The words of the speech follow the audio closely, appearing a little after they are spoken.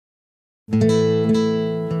Hello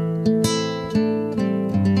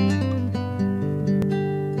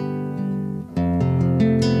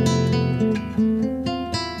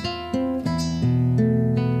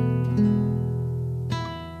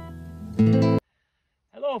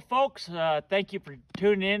folks, thank you for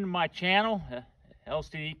tuning in to my channel,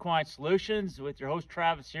 Hellstein Equine Solutions, with your host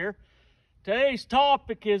Travis here. Today's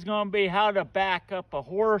topic is going to be how to back up a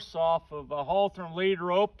horse off of a halter and lead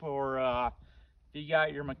rope, or if you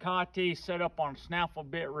got your Makati set up on a snaffle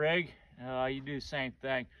bit rig, you do the same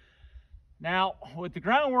thing. Now, with the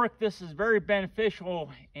groundwork, this is very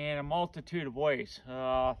beneficial in a multitude of ways.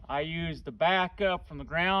 I use the backup from the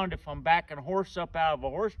ground. If I'm backing a horse up out of a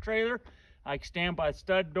horse trailer, I can stand by the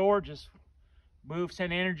stud door, just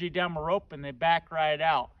send energy down my rope, and they back right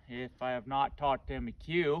out if I have not taught them a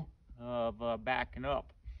cue of backing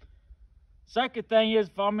up. Second thing is,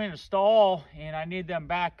 if I'm in a stall and I need them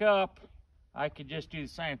back up, I could just do the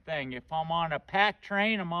same thing. If I'm on a pack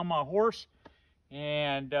train, I'm on my horse,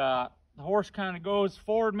 and the horse kind of goes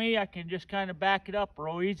forward me, I can just kind of back it up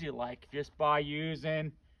real easy, like just by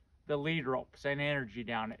using the lead rope, send energy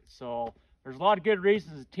down it. So there's a lot of good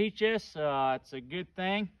reasons to teach this. It's a good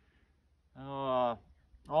thing all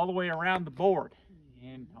the way around the board,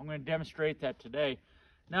 and I'm going to demonstrate that today.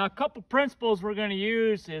 Now, a couple principles we're going to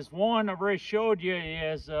use is, one I've already showed you,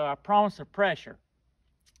 is promise of pressure,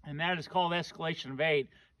 and that is called escalation of aid.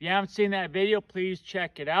 If you haven't seen that video, please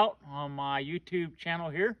check it out on my YouTube channel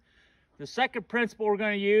here. The second principle we're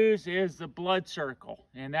going to use is the blood circle,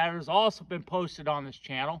 and that has also been posted on this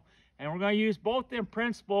channel. And we're going to use both them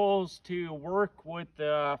principles to work with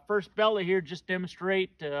the first belly here, just demonstrate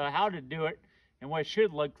how to do it and what it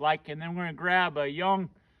should look like. And then we're going to grab a young,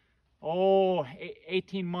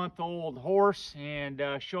 18-month-old horse and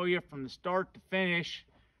show you from the start to finish.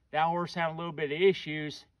 That horse had a little bit of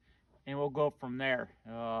issues, and we'll go from there.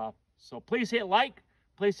 So please hit like,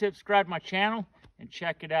 please hit subscribe to my channel, and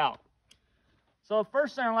check it out. So the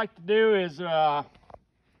first thing I like to do is,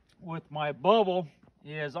 with my bubble,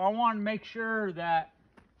 is I want to make sure that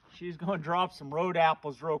she's going to drop some road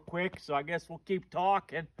apples real quick. So I guess we'll keep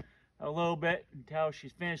talking a little bit until she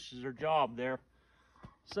finishes her job there.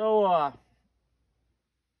 So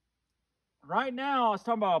right now, I was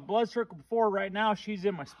talking about a blood circle before. Right now, she's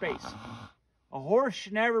in my space. A horse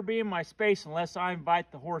should never be in my space unless I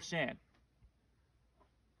invite the horse in.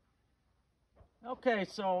 Okay,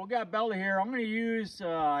 so we got belly here. I'm going to use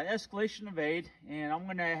escalation of aid, and I'm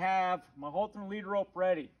going to have my halter and lead rope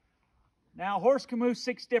ready. Now, a horse can move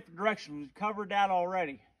 6 different directions. We've covered that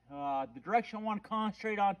already. The direction I want to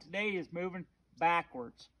concentrate on today is moving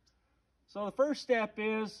backwards. So the first step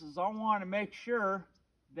is I want to make sure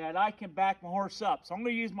that I can back my horse up. So I'm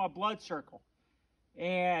going to use my blood circle.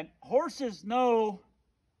 And horses know,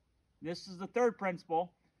 this is the third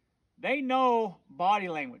principle, they know body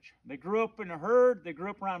language. They grew up in a herd. They grew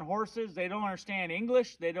up around horses. They don't understand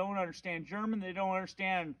English. They don't understand German. They don't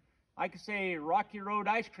understand, I could say Rocky Road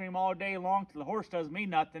ice cream all day long to the horse doesn't mean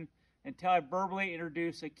nothing until I verbally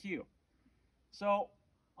introduce a cue. So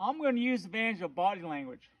I'm going to use the advantage of body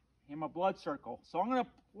language in my blood circle. So I'm going to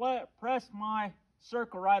press my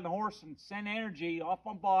circle right on the horse and send energy off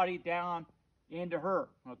my body down into her,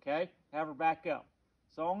 okay? Have her back up.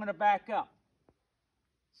 So I'm going to back up.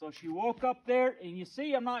 So she woke up there, and you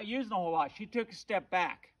see I'm not using a whole lot. She took a step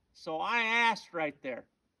back. So I asked right there.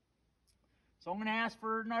 So I'm going to ask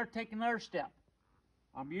for take another step.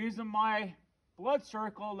 I'm using my blood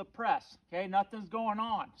circle to press. Okay, nothing's going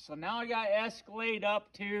on. So now I got to escalate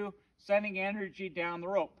up to sending energy down the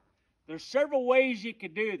rope. There's several ways you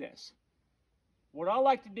could do this. What I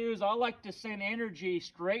like to do is I like to send energy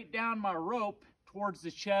straight down my rope towards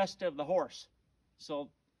the chest of the horse. So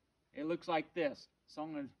it looks like this. So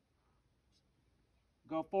I'm going to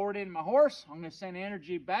go forward in my horse. I'm going to send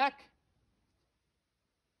energy back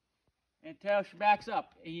until she backs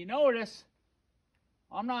up. And you notice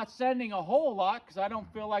I'm not sending a whole lot because I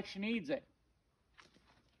don't feel like she needs it.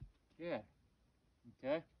 Good.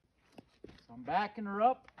 Okay. So I'm backing her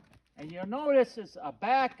up. And you'll notice a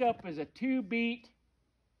backup is a 2-beat.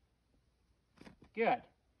 Good.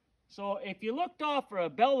 So if you looked off for a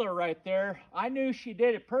beller right there, I knew she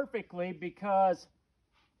did it perfectly because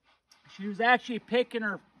she was actually picking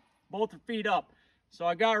both her feet up. So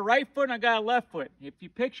I got a right foot and I got a left foot. If you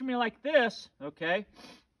picture me like this, okay,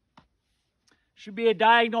 should be a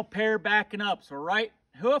diagonal pair backing up. So right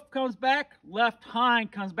hoof comes back, left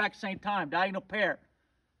hind comes back at the same time, diagonal pair.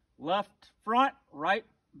 Left front, right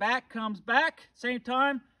back comes back, same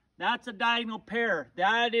time. That's a diagonal pair.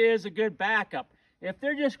 That is a good backup. If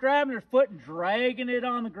they're just grabbing their foot and dragging it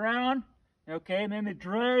on the ground, okay, and then they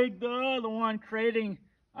drag the other one, creating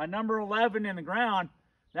a number 11 in the ground,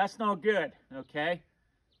 that's no good, okay?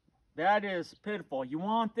 That is pitiful. You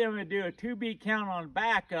want them to do a 2 beat count on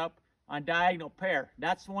backup on diagonal pair.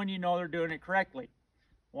 That's when you know they're doing it correctly.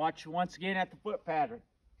 Watch once again at the foot pattern.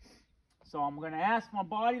 So I'm going to ask my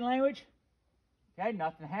body language. Okay,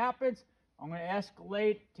 nothing happens. I'm going to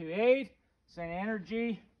escalate to aid, send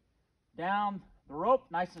energy down the rope,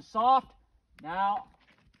 nice and soft. Now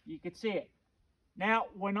you can see it. Now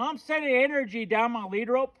when I'm sending energy down my lead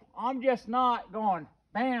rope, I'm just not going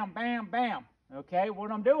bam, bam, bam. Okay,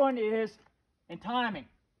 what I'm doing is in timing.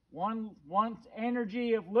 One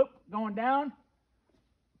energy of loop going down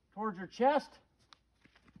towards your chest.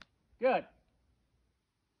 Good.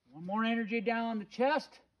 One more energy down the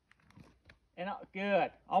chest. And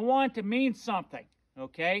good. I want it to mean something.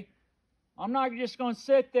 Okay. I'm not just going to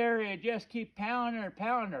sit there and just keep pounding her,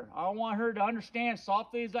 pounding her. I want her to understand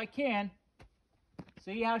softly as I can.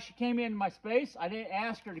 See how she came into my space? I didn't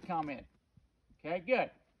ask her to come in. Okay, good.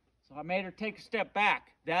 So I made her take a step back.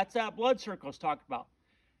 That's that blood circle I was talking about.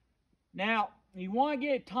 Now, you want to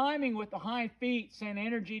get timing with the hind feet, send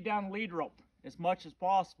energy down the lead rope as much as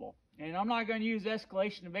possible. And I'm not going to use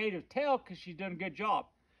escalation of aid of tail because she's doing a good job.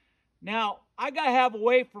 Now, I got to have a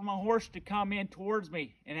way for my horse to come in towards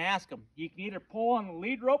me and ask him. You can either pull on the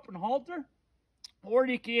lead rope and halter, or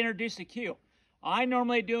you can introduce a cue. I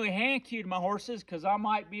normally do a hand cue to my horses because I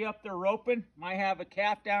might be up there roping, might have a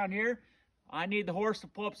calf down here. I need the horse to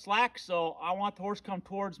pull up slack, so I want the horse to come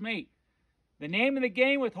towards me. The name of the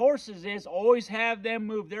game with horses is always have them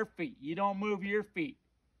move their feet. You don't move your feet.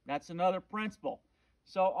 That's another principle.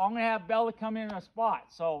 So I'm going to have Bella come in a spot.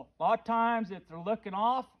 So a lot of times if they're looking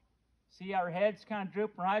off, see how her head's kind of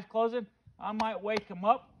drooping, her eyes closing, I might wake them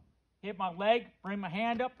up, hit my leg, bring my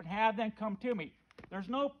hand up, and have them come to me. There's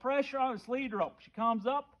no pressure on this lead rope. She comes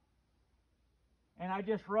up, and I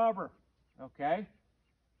just rub her, okay?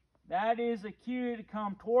 That is a cue to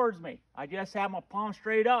come towards me. I just have my palm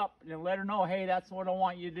straight up and let her know, hey, that's what I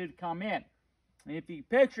want you to do to come in. And if you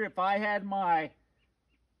picture, if I had my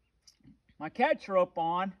catch rope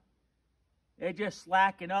on, it just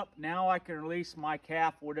slacking up. Now I can release my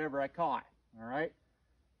calf, whatever I caught, all right?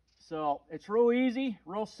 So it's real easy,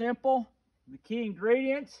 real simple. The key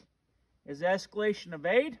ingredients is escalation of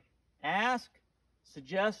aid, ask,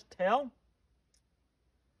 suggest, tell.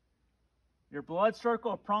 Your blood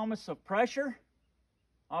circle, a promise of pressure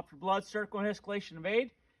off your blood circle and escalation of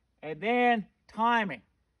aid. And then timing.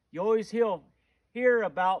 You always hear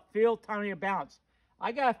about feel, timing, and balance.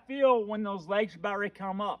 I got to feel when those legs are about ready to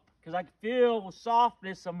come up because I can feel the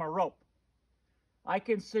softness of my rope. I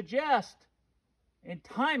can suggest in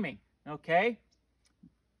timing, okay?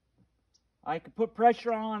 I can put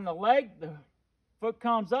pressure on the leg, the foot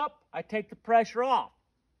comes up, I take the pressure off,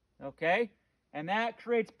 okay? And that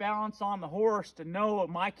creates balance on the horse to know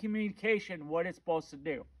my communication, what it's supposed to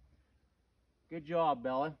do. Good job,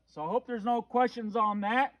 Bella. So I hope there's no questions on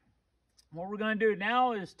that. What we're going to do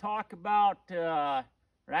now is talk about, or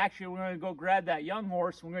actually we're going to go grab that young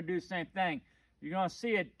horse. We're going to do the same thing. You're going to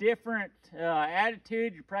see a different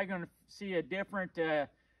attitude. You're probably going to see a different feel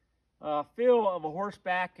of a horse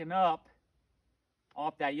backing up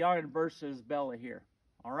off that young versus Bella here.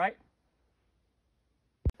 All right?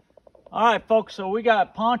 All right, folks, so we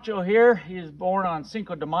got Poncho here. He was born on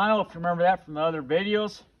Cinco de Mayo, if you remember that from the other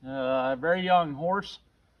videos. A very young horse.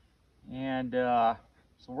 And so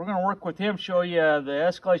we're going to work with him, show you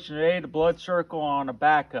the escalation of aid, the blood circle on a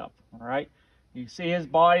backup. All right? You can see his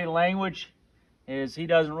body language is he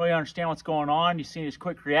doesn't really understand what's going on. You see his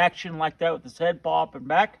quick reaction like that with his head popping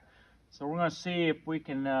back. So we're going to see if we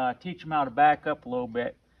can teach him how to back up a little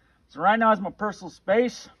bit. So right now is my personal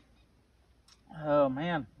space. Oh,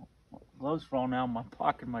 man. Gloves falling out of my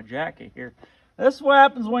pocket of my jacket here. This is what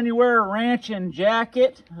happens when you wear a ranching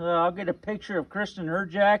jacket. I'll get a picture of Kristen, her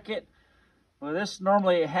jacket. Well, this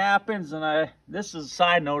normally happens, and this is a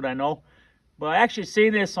side note, I know. But I actually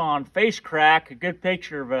seen this on Face Crack, a good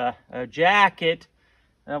picture of a jacket,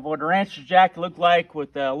 of what a rancher's jacket looked like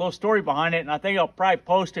with a little story behind it. And I think I'll probably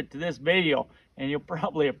post it to this video, and you'll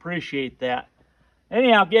probably appreciate that.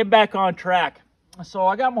 Anyhow, getting back on track. So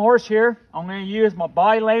I got my horse here. I'm going to use my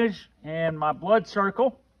body language and my blood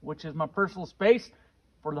circle, which is my personal space,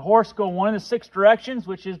 for the horse to go one of the 6 directions,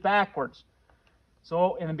 which is backwards.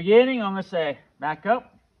 So in the beginning, I'm going to say back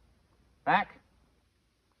up, back,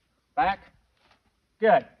 back.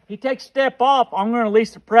 Good. He takes a step off, I'm going to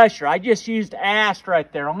release the pressure. I just used ask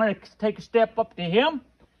right there. I'm going to take a step up to him,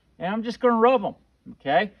 and I'm just going to rub him.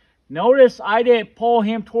 Okay? Notice I didn't pull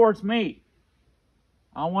him towards me.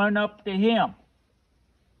 I went up to him,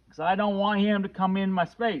 because I don't want him to come in my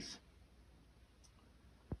space.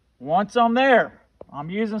 Once I'm there, I'm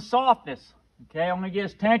using softness. Okay, I'm going to get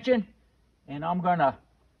his tension, and I'm going to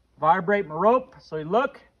vibrate my rope. So you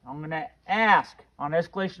look, I'm going to ask on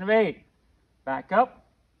escalation of 8. Back up,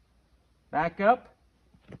 back up.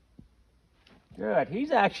 Good.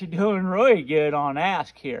 He's actually doing really good on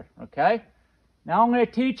ask here. Okay. Now I'm going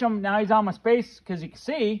to teach him. Now he's on my space because you can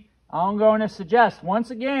see. I'm going to suggest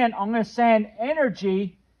once again. I'm going to send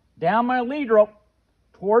energy down my lead rope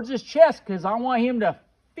towards his chest because I want him to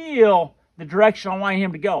feel the direction I want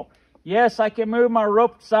him to go. Yes, I can move my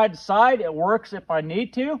rope side to side. It works if I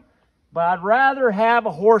need to, but I'd rather have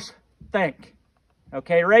a horse think.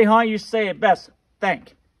 Okay, Ray Hunt used to say it best,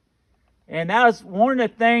 think. And that is one of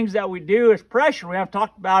the things that we do is pressure. We have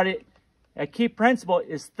talked about it. A key principle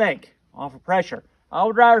is think off of pressure. I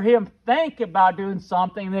would rather him think about doing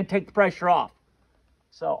something and then take the pressure off.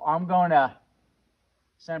 So I'm going to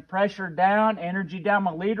send pressure down, energy down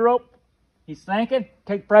my lead rope. He's thinking,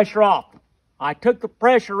 take pressure off. I took the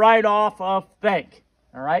pressure right off of think.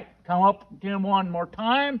 All right, come up, do him one more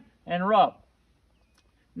time and rub.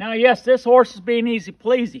 Now, yes, this horse is being easy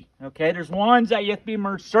pleasy. Okay, there's ones that you have to be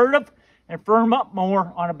more assertive and firm up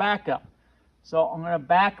more on a backup. So I'm going to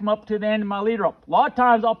back him up to the end of my lead rope. A lot of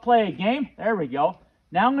times I'll play a game. There we go.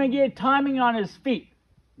 Now I'm going to get timing on his feet.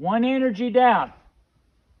 One energy down.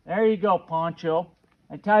 There you go, Poncho.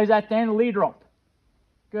 Until he's at the end of the lead rope.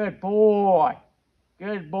 Good boy.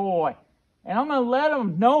 Good boy. And I'm going to let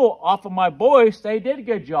him know off of my voice they did a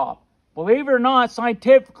good job. Believe it or not,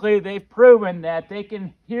 scientifically, they've proven that they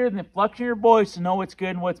can hear the inflection of your voice and know what's good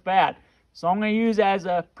and what's bad. So I'm going to use it as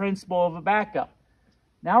a principle of a backup.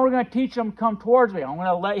 Now we're going to teach him to come towards me. I'm going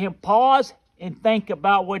to let him pause and think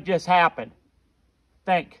about what just happened.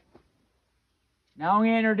 Think. Now I'm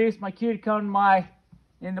going to introduce my cue to come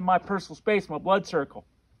into my personal space, my blood circle.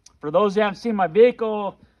 For those who haven't seen my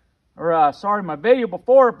vehicle, my video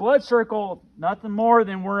before, blood circle, nothing more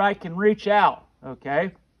than where I can reach out,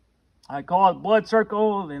 okay? I call it blood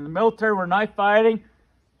circle. In the military, we're knife fighting,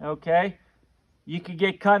 okay? You could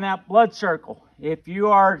get cut in that blood circle. If you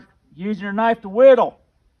are using your knife to whittle,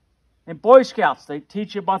 in Boy Scouts, they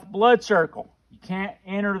teach you about the blood circle. You can't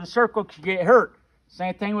enter the circle because you get hurt.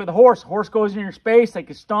 Same thing with a horse. A horse goes in your space, they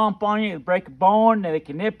can stomp on you, they break a bone, they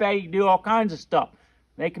can nip at you, do all kinds of stuff.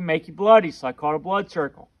 They can make you bloody, so I call it a blood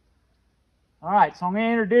circle. All right, so I'm going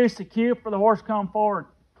to introduce the cue for the horse to come forward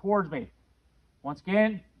towards me. Once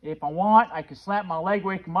again, if I want, I can slap my leg,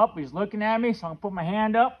 wake him up. He's looking at me, so I'm going to put my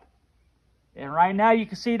hand up. And right now, you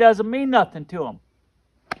can see it doesn't mean nothing to him.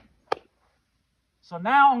 So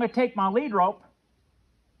now I'm going to take my lead rope,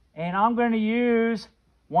 and I'm going to use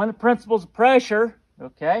one of the principles of pressure,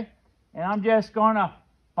 okay? And I'm just going to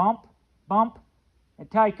bump, bump,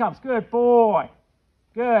 until he comes. Good boy.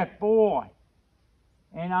 Good boy.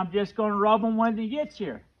 And I'm just going to rub him when he gets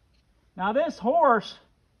here. Now, this horse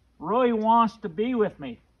really wants to be with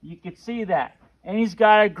me. You can see that. And he's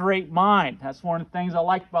got a great mind. That's one of the things I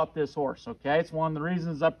like about this horse, okay? It's one of the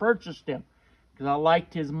reasons I purchased him, because I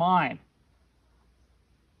liked his mind.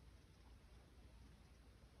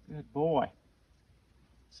 Good boy.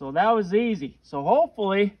 So that was easy. So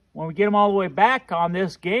hopefully, when we get him all the way back on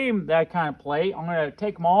this game that I kind of play, I'm going to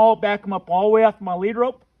take them all, back them up all the way off my lead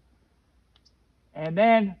rope, and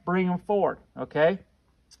then bring them forward, okay?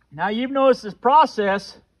 Now, you've noticed this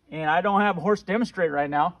process, and I don't have a horse to demonstrate right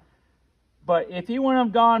now, but if he wouldn't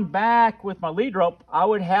have gone back with my lead rope, I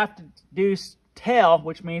would have to do tail,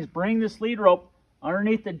 which means bring this lead rope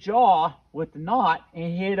underneath the jaw with the knot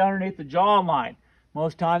and hit underneath the jaw line.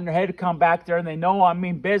 Most times their head will come back there and they know I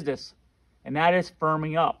mean business, and that is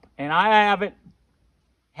firming up. And I haven't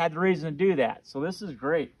had the reason to do that, so this is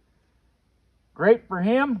great. Great for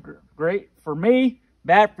him, great for me,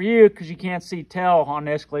 bad for you because you can't see tail on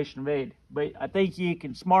the escalation of 8. But I think you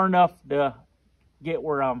can smart enough to get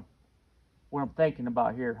where I'm thinking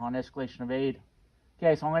about here on escalation of 8.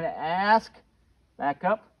 Okay, so I'm going to ask, back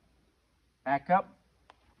up,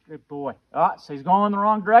 good boy. So he's going in the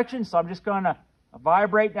wrong direction, so I'm just going to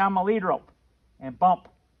vibrate down my lead rope and bump,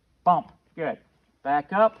 bump, good.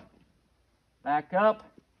 Back up, back up,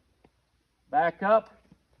 back up,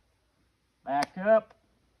 back up.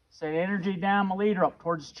 Send energy down my lead rope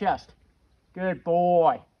towards his chest. Good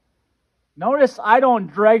boy. Notice I don't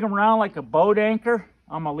drag him around like a boat anchor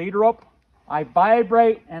on my lead rope. I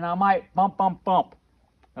vibrate and I might bump, bump, bump.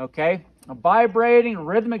 Okay? A vibrating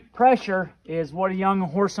rhythmic pressure is what a young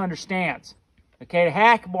horse understands. Okay? The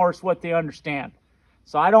Hackamore is what they understand.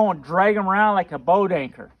 So I don't drag them around like a boat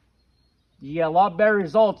anchor. You get a lot better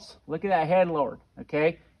results. Look at that head lowered.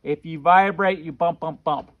 Okay? If you vibrate, you bump, bump,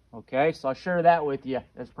 bump. Okay? So I'll share that with you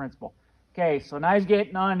as principle. Okay, so now he's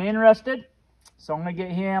getting uninterested. So I'm going to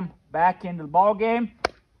get him back into the ball game.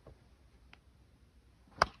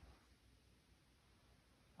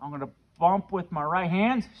 I'm going to bump with my right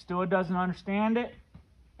hand. Still doesn't understand it.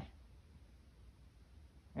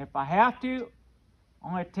 If I have to,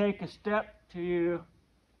 I'm going to take a step to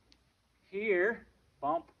here.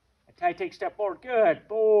 Bump. I take a step forward. Good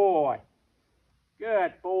boy.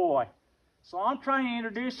 Good boy. So I'm trying to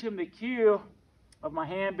introduce him the cue of my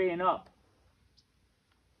hand being up.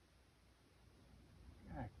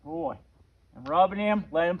 Good boy. I'm rubbing him.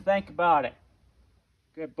 Let him think about it.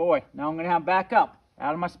 Good boy. Now I'm going to have him back up.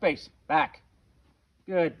 Out of my space. Back.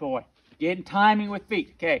 Good boy. Getting timing with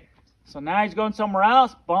feet. Okay. So now he's going somewhere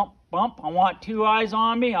else. Bump, bump. I want two eyes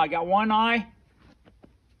on me. I got one eye.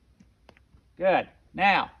 Good.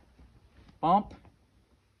 Now, bump.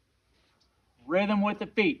 Rhythm with the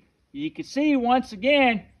feet. You can see once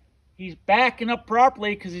again, he's backing up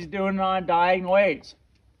properly because he's doing it on diagonal ways.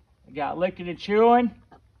 I got licking and chewing.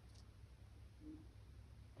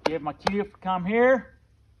 Give my cue to come here.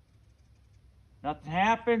 Nothing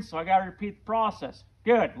happens, so I got to repeat the process.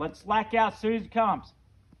 Good. Let's slack out as soon as he comes.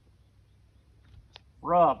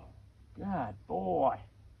 Rub. Good boy.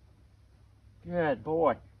 Good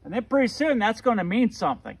boy. And then pretty soon that's going to mean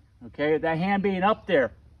something. Okay, that hand being up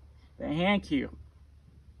there. The hand cue.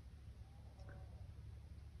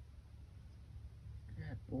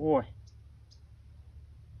 Good boy.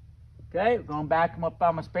 Okay, going back him up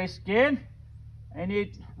on my space again.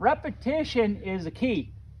 And repetition is the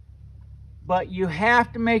key. But you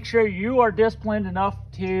have to make sure you are disciplined enough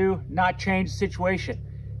to not change the situation.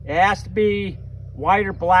 It has to be white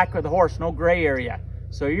or black with the horse, no gray area.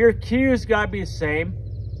 So your cues got to be the same.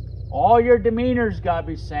 All your demeanors got to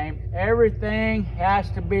be the same. Everything has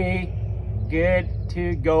to be good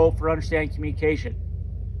to go for understanding communication.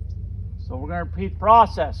 So we're going to repeat the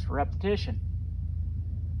process, repetition.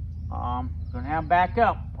 Going to have him back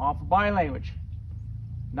up off of body language.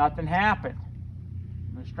 Nothing happened.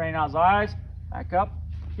 I'm going to strain out his eyes, back up.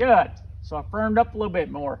 Good. So I firmed up a little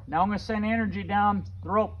bit more. Now I'm going to send energy down the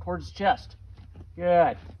rope towards his chest.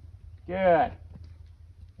 Good. Good.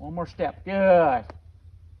 One more step. Good.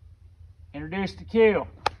 Introduce the cue.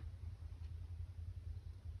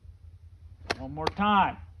 One more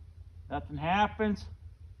time. Nothing happens.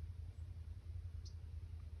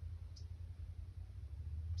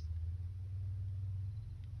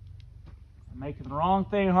 I'm making the wrong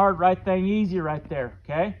thing hard, right thing easy right there,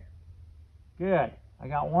 okay? Good. I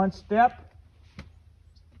got one step.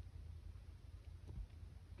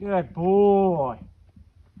 Good boy.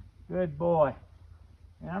 Good boy.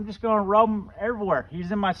 And I'm just going to rub him everywhere.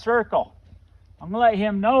 He's in my circle. I'm going to let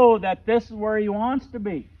him know that this is where he wants to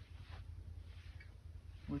be.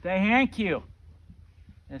 With that hand cue.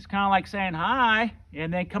 It's kind of like saying hi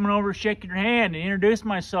and then coming over shaking your hand and introduce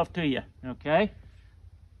myself to you, okay?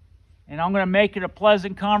 And I'm going to make it a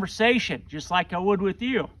pleasant conversation, just like I would with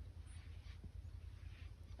you.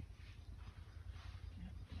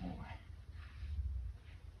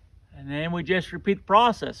 And then we just repeat the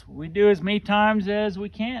process. We do as many times as we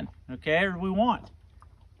can, okay, or we want.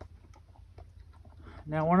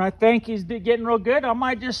 Now, when I think he's getting real good, I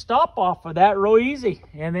might just stop off of that real easy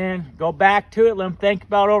and then go back to it, let him think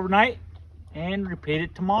about it overnight, and repeat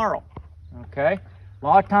it tomorrow, okay? A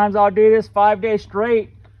lot of times I'll do this 5 days straight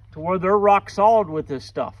to where they're rock solid with this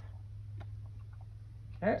stuff.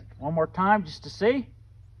 Okay, one more time just to see.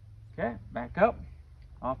 Okay, back up,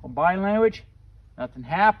 off of body language. Nothing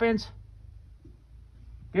happens.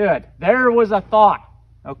 Good. There was a thought.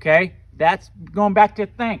 Okay. That's going back to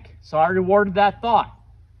think. So I rewarded that thought.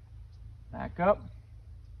 Back up.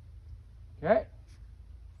 Okay.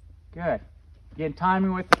 Good. Getting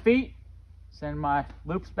timing with the feet. Send my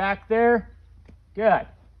loops back there. Good.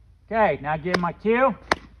 Okay. Now give my cue.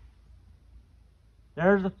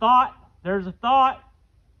 There's a thought. There's a thought.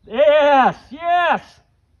 Yes. Yes.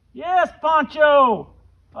 Yes, Pancho.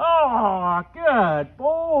 Oh, good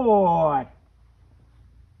boy.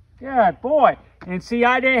 Good boy. And see,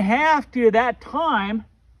 I didn't have to that time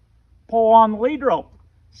pull on the lead rope.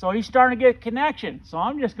 So he's starting to get connection. So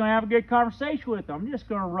I'm just going to have a good conversation with him. I'm just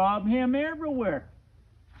going to rub him everywhere.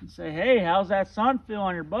 And say, hey, how's that sun feel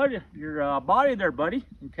on your body there, buddy?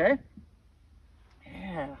 Okay.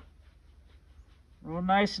 Yeah. Real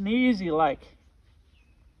nice and easy like.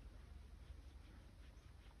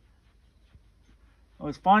 It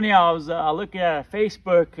was funny, I was looking at a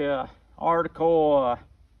Facebook article, or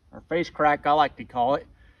face crack, I like to call it.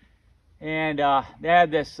 And they had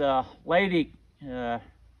this lady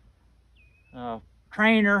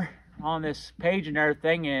trainer on this page and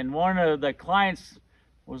everything, and one of the clients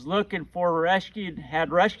was looking for rescued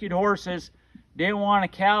horses didn't want a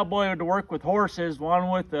cowboy to work with horses, one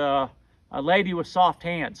with a lady with soft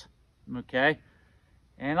hands, okay?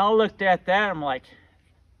 And I looked at that, I'm like,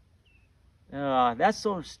 that's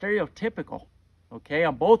so stereotypical, okay,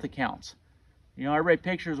 on both accounts. You know, everybody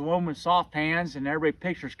pictures a woman with soft hands, and everybody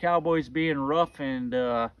pictures cowboys being rough and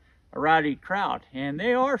a rowdy crowd. And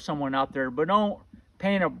they are someone out there, but don't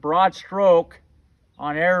paint a broad stroke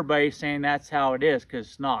on everybody saying that's how it is, because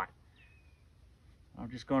it's not. I'm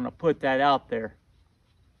just going to put that out there.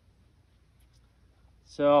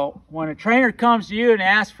 So when a trainer comes to you and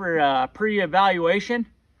asks for a pre-evaluation,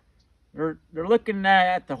 they're looking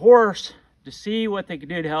at the horse to see what they can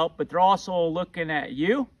do to help, but they're also looking at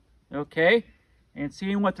you, okay, and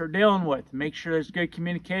seeing what they're dealing with. Make sure there's good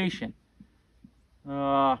communication.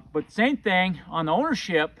 But same thing on the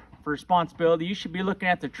ownership for responsibility, you should be looking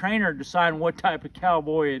at the trainer deciding what type of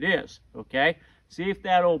cowboy it is, okay? See if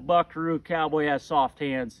that old buckaroo cowboy has soft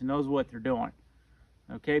hands and knows what they're doing.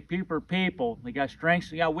 Okay, people are people. They got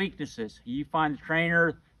strengths, they got weaknesses. You find the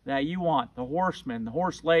trainer that you want, the horseman, the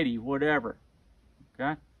horse lady, whatever.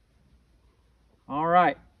 Okay? All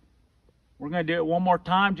right. We're going to do it one more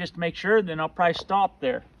time just to make sure, then I'll probably stop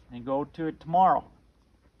there and go to it tomorrow.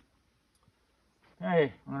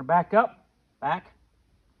 Okay, I'm going to back up, back,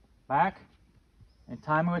 and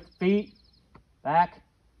time it with the feet, back.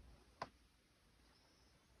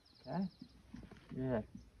 Okay, good,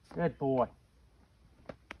 good boy.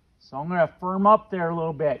 So I'm going to firm up there a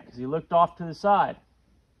little bit because he looked off to the side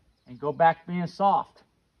and go back to being soft.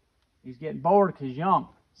 He's getting bored because he's young.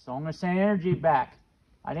 So I'm going to send energy back.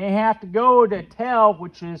 I didn't have to go to tail,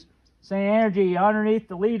 which is send energy underneath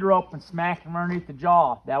the lead rope and smack him underneath the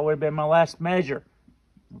jaw. That would have been my last measure.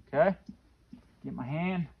 Okay, get my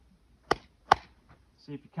hand.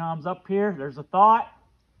 See if he comes up here. There's a thought.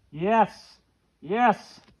 Yes,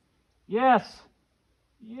 yes, yes,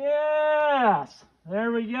 yes.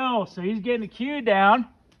 There we go. So he's getting the cue down.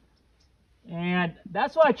 And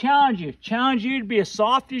that's why I challenge you. Challenge you to be as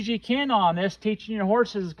soft as you can on this, teaching your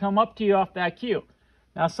horses to come up to you off that cue.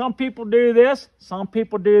 Now, some people do this. Some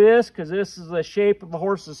people do this because this is the shape of a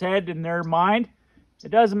horse's head in their mind. It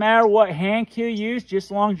doesn't matter what hand cue you use, just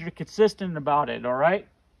as long as you're consistent about it, all right?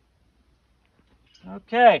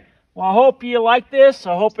 Okay. Well, I hope you like this.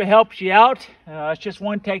 I hope it helps you out. It's just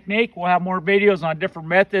one technique. We'll have more videos on different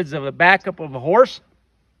methods of the backup of a horse.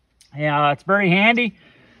 Yeah, it's very handy.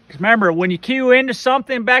 Because remember, when you cue into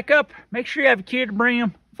something back up, make sure you have a cue to bring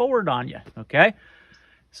them forward on you, okay?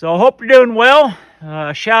 So I hope you're doing well.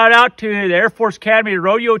 Shout out to the Air Force Academy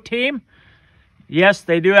rodeo team. Yes,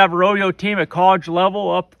 they do have a rodeo team at college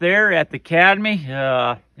level up there at the academy.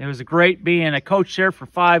 It was great being a coach there for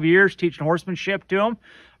 5 years, teaching horsemanship to them.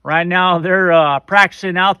 Right now, they're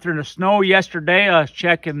practicing out there in the snow yesterday. I was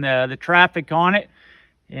checking the traffic on it.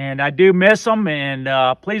 And I do miss them. And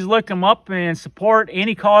please look them up and support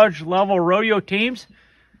any college-level rodeo teams.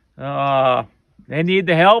 They need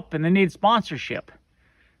the help and they need sponsorship.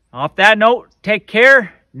 Off that note, take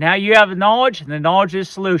care. Now you have the knowledge, and the knowledge is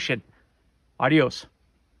the solution. Adios.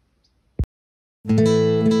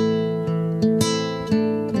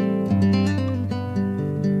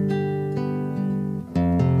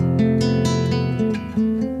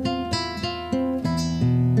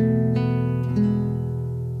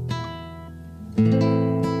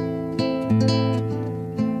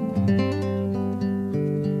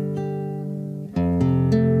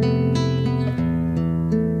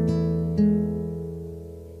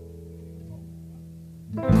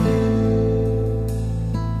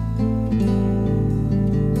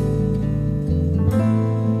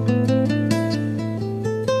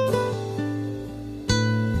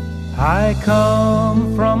 I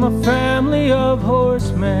come from a family of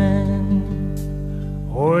horsemen,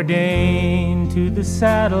 ordained to the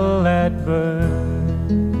saddle at birth.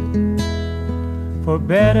 For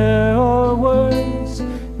better or worse,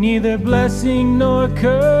 neither blessing nor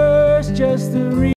curse, just the